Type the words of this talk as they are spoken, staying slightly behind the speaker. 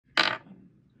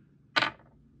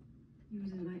He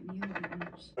wasn't like me all that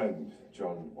much. Friend,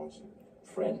 John Watson.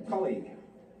 Friend, colleague.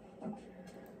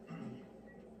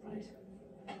 Right.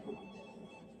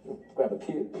 Grab a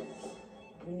pew.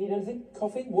 You need anything?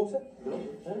 Coffee? Water? No.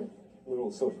 No? We're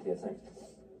all sorted here, thanks.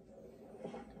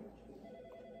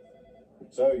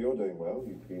 So, you're doing well.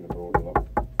 You've been abroad a lot.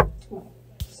 Well,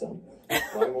 some.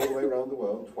 Flying all the way around the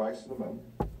world, twice in a month.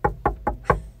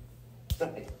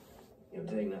 Hey, you're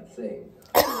doing that thing.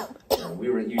 We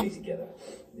were at uni together.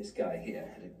 This guy here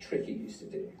had a trick he used to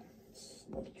do. It's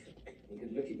not a trick. He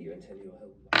could look at you and tell you your whole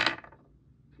life.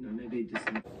 No, maybe just...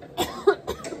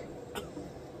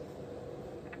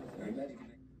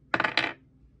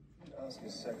 Ask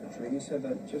his secretary. You said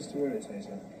that just to irritate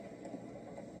her.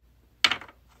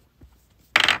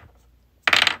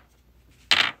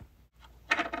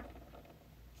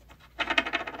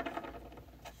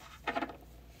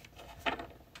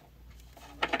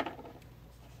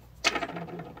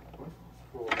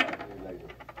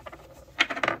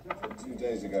 Two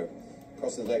days ago.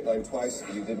 Crossed the date line twice,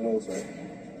 but you didn't alter it.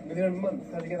 Within a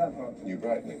month. How'd you get that far? New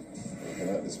brightening. It'll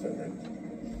come out this February.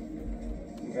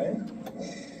 Okay.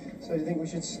 So you think we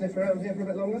should sniff around here for a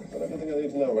bit longer? But everything I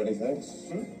need to know already, thanks.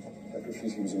 Secretary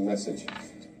seems a message.